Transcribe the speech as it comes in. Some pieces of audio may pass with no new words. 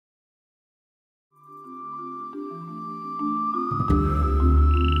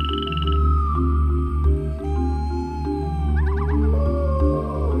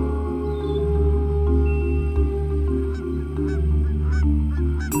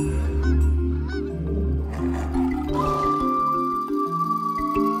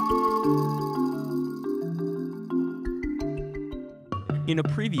In a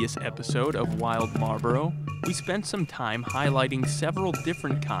previous episode of Wild Marlborough, we spent some time highlighting several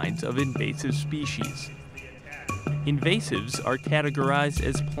different kinds of invasive species. Invasives are categorized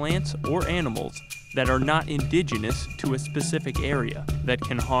as plants or animals that are not indigenous to a specific area, that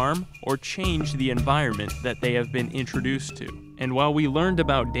can harm or change the environment that they have been introduced to. And while we learned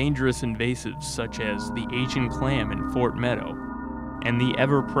about dangerous invasives such as the Asian clam in Fort Meadow, and the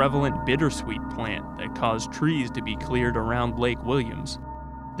ever-prevalent bittersweet plant that caused trees to be cleared around Lake Williams,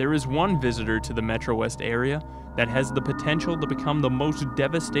 there is one visitor to the Metro West area that has the potential to become the most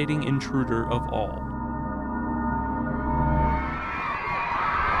devastating intruder of all.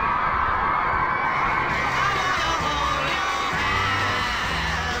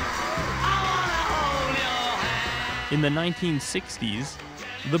 In the 1960s,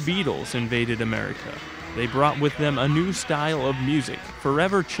 the Beatles invaded America. They brought with them a new style of music,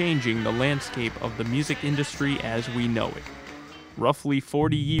 forever changing the landscape of the music industry as we know it. Roughly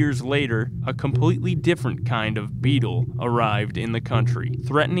 40 years later, a completely different kind of beetle arrived in the country,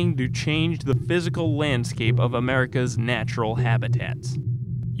 threatening to change the physical landscape of America's natural habitats.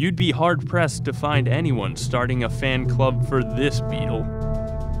 You'd be hard-pressed to find anyone starting a fan club for this beetle.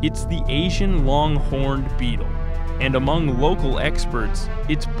 It's the Asian Long Horned Beetle, and among local experts,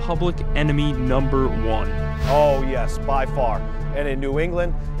 it's public enemy number one. Oh yes, by far. And in New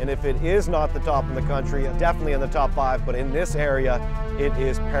England, and if it is not the top in the country, definitely in the top 5, but in this area, it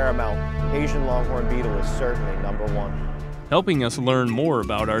is paramount. Asian longhorn beetle is certainly number one. Helping us learn more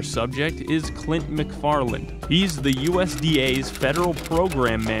about our subject is Clint McFarland. He's the USDA's Federal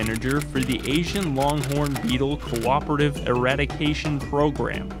Program Manager for the Asian Longhorn Beetle Cooperative Eradication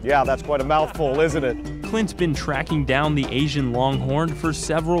Program. Yeah, that's quite a mouthful, isn't it? Clint's been tracking down the Asian longhorn for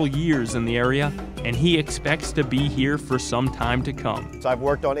several years in the area, and he expects to be here for some time to come. So I've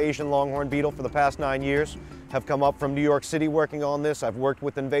worked on Asian longhorn beetle for the past 9 years, have come up from New York City working on this. I've worked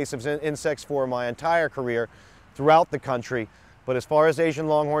with invasive insects for my entire career throughout the country, but as far as Asian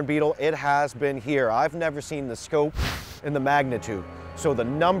longhorn beetle, it has been here. I've never seen the scope and the magnitude. So the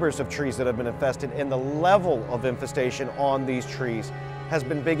numbers of trees that have been infested and the level of infestation on these trees has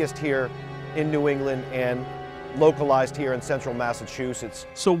been biggest here in New England and localized here in central Massachusetts.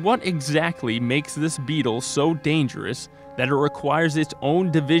 So what exactly makes this beetle so dangerous that it requires its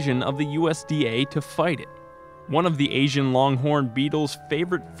own division of the USDA to fight it? One of the Asian longhorn beetle's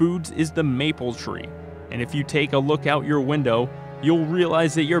favorite foods is the maple tree. And if you take a look out your window, you'll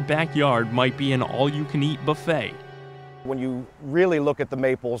realize that your backyard might be an all-you-can-eat buffet. When you really look at the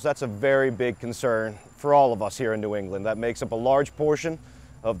maples, that's a very big concern for all of us here in New England. That makes up a large portion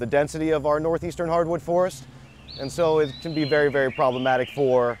of the density of our northeastern hardwood forest. And so it can be very, very problematic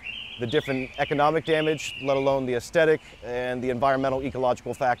for the different economic damage, let alone the aesthetic and the environmental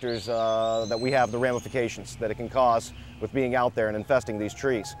ecological factors that we have, the ramifications that it can cause with being out there and infesting these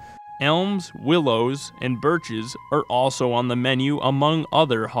trees. Elms, willows, and birches are also on the menu among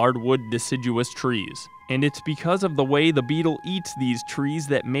other hardwood deciduous trees. And it's because of the way the beetle eats these trees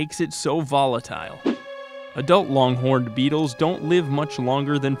that makes it so volatile. Adult longhorned beetles don't live much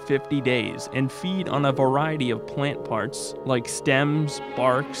longer than 50 days and feed on a variety of plant parts like stems,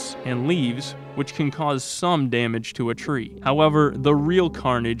 barks, and leaves, which can cause some damage to a tree. However, the real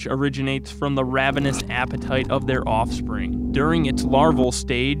carnage originates from the ravenous appetite of their offspring. During its larval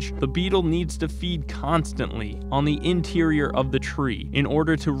stage, the beetle needs to feed constantly on the interior of the tree in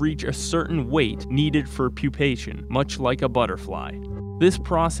order to reach a certain weight needed for pupation, much like a butterfly. This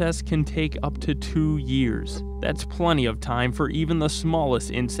process can take up to 2 years. That's plenty of time for even the smallest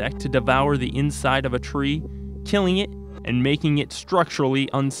insect to devour the inside of a tree, killing it and making it structurally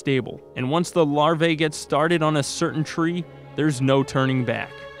unstable. And once the larvae get started on a certain tree, there's no turning back.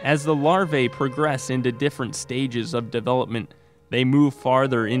 As the larvae progress into different stages of development, they move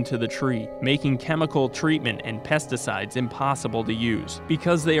farther into the tree, making chemical treatment and pesticides impossible to use.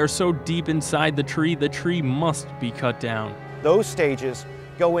 Because they are so deep inside the tree must be cut down. Those stages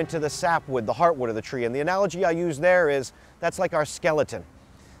go into the sapwood, the heartwood of the tree. And the analogy I use there is that's like our skeleton.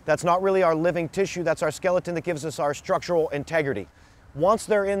 That's not really our living tissue, that's our skeleton that gives us our structural integrity. Once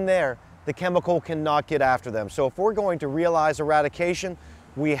they're in there, the chemical cannot get after them. So if we're going to realize eradication,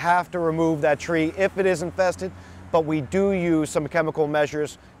 we have to remove that tree if it is infested, but we do use some chemical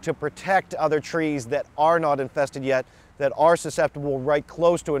measures to protect other trees that are not infested yet, that are susceptible right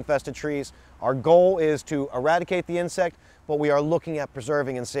close to infested trees. Our goal is to eradicate the insect, but we are looking at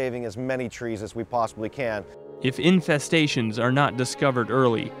preserving and saving as many trees as we possibly can. If infestations are not discovered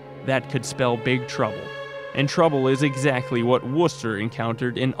early, that could spell big trouble. And trouble is exactly what Worcester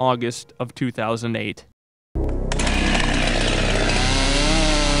encountered in August of 2008.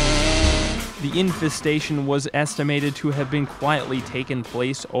 The infestation was estimated to have been quietly taken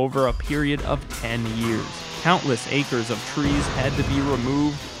place over a period of 10 years. Countless acres of trees had to be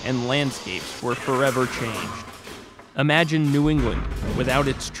removed and landscapes were forever changed. Imagine New England without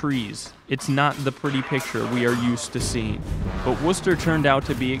its trees. It's not the pretty picture we are used to seeing. But Worcester turned out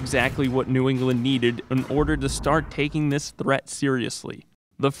to be exactly what New England needed in order to start taking this threat seriously.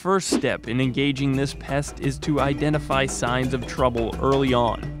 The first step in engaging this pest is to identify signs of trouble early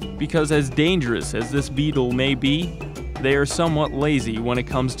on, because as dangerous as this beetle may be, they are somewhat lazy when it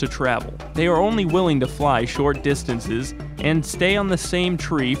comes to travel. They are only willing to fly short distances and stay on the same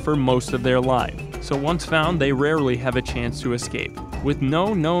tree for most of their life, so once found, they rarely have a chance to escape. With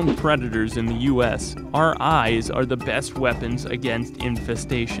no known predators in the US, our eyes are the best weapons against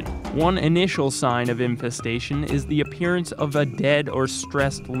infestation. One initial sign of infestation is the appearance of a dead or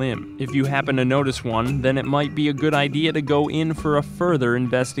stressed limb. If you happen to notice one, then it might be a good idea to go in for a further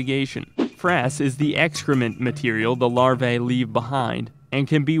investigation. Frass is the excrement material the larvae leave behind and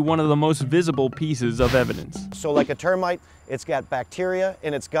can be one of the most visible pieces of evidence. So like a termite, it's got bacteria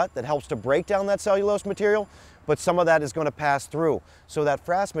in its gut that helps to break down that cellulose material, but some of that is going to pass through. So that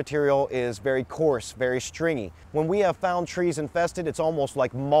frass material is very coarse, very stringy. When we have found trees infested, it's almost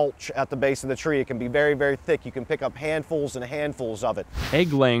like mulch at the base of the tree. It can be very, very thick. You can pick up handfuls and handfuls of it.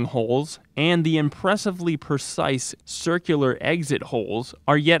 Egg-laying holes and the impressively precise circular exit holes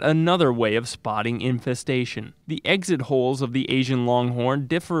are yet another way of spotting infestation. The exit holes of the Asian longhorn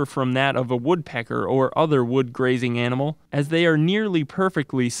differ from that of a woodpecker or other wood-grazing animal, as they are nearly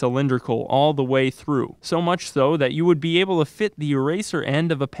perfectly cylindrical all the way through, so much so that you would be able to fit the eraser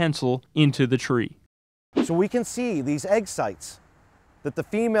end of a pencil into the tree. So we can see these egg sites that the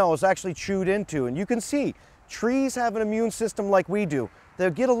female is actually chewed into, and you can see trees have an immune system like we do. They'll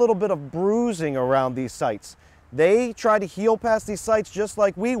get a little bit of bruising around these sites. They try to heal past these sites just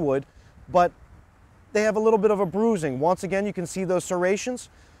like we would, but they have a little bit of a bruising. Once again, you can see those serrations.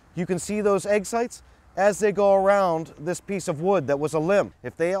 You can see those egg sites as they go around this piece of wood that was a limb.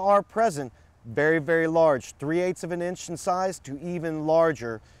 If they are present, very, very large, 3/8 of an inch in size to even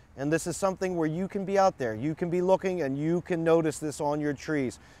larger. And this is something where you can be out there, you can be looking, and you can notice this on your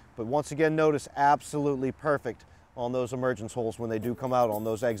trees. But once again, notice absolutely perfect on those emergence holes when they do come out on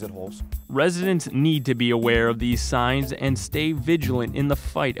those exit holes. Residents need to be aware of these signs and stay vigilant in the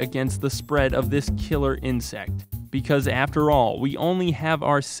fight against the spread of this killer insect, because after all, we only have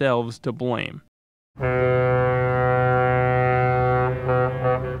ourselves to blame.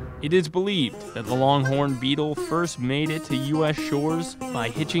 It is believed that the Long Horned Beetle first made it to U.S. shores by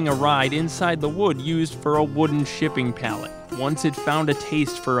hitching a ride inside the wood used for a wooden shipping pallet. Once it found a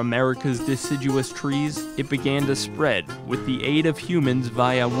taste for America's deciduous trees, it began to spread with the aid of humans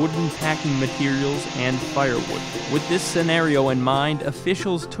via wooden packing materials and firewood. With this scenario in mind,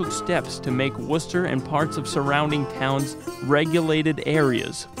 officials took steps to make Worcester and parts of surrounding towns regulated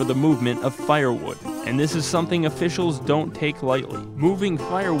areas for the movement of firewood. And this is something officials don't take lightly. Moving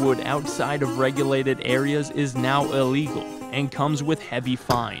firewood outside of regulated areas is now illegal and comes with heavy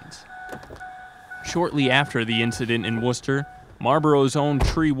fines. Shortly after the incident in Worcester, Marlborough's own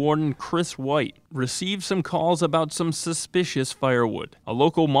tree warden, Chris White, received some calls about some suspicious firewood. A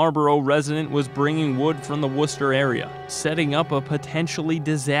local Marlborough resident was bringing wood from the Worcester area, setting up a potentially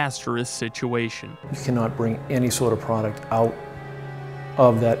disastrous situation. You cannot bring any sort of product out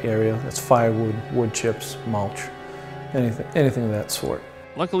of that area. That's firewood, wood chips, mulch, anything of that sort.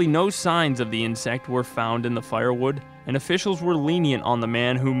 Luckily, no signs of the insect were found in the firewood, and officials were lenient on the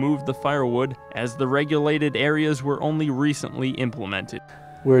man who moved the firewood, as the regulated areas were only recently implemented.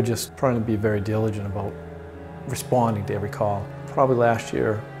 We're just trying to be very diligent about responding to every call. Probably last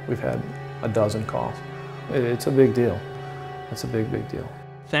year, we've had a dozen calls. It's a big deal. It's a big, big deal.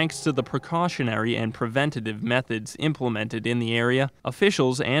 Thanks to the precautionary and preventative methods implemented in the area,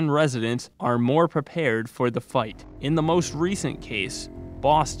 officials and residents are more prepared for the fight. In the most recent case,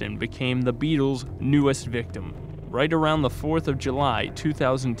 Boston became the beetle's newest victim. Right around the 4th of July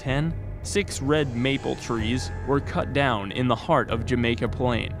 2010, 6 red maple trees were cut down in the heart of Jamaica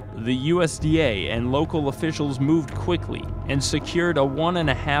Plain. The USDA and local officials moved quickly and secured a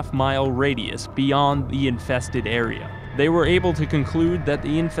 1.5-mile radius beyond the infested area. They were able to conclude that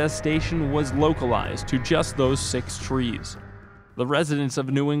the infestation was localized to just those 6 trees. The residents of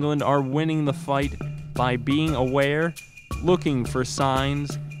New England are winning the fight by being aware, looking for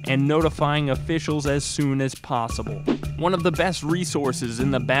signs, and notifying officials as soon as possible. One of the best resources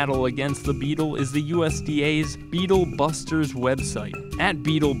in the battle against the beetle is the USDA's Beetle Busters website. At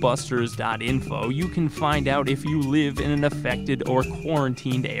beetlebusters.info, you can find out if you live in an affected or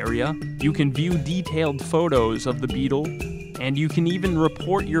quarantined area. You can view detailed photos of the beetle and you can even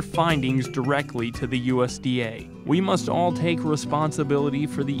report your findings directly to the USDA. We must all take responsibility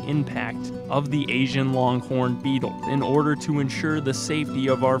for the impact of the Asian long-horned beetle in order to ensure the safety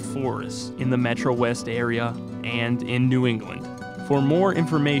of our forests in the Metro West area and in New England. For more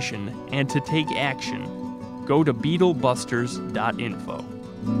information and to take action, go to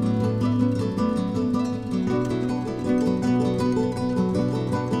beetlebusters.info.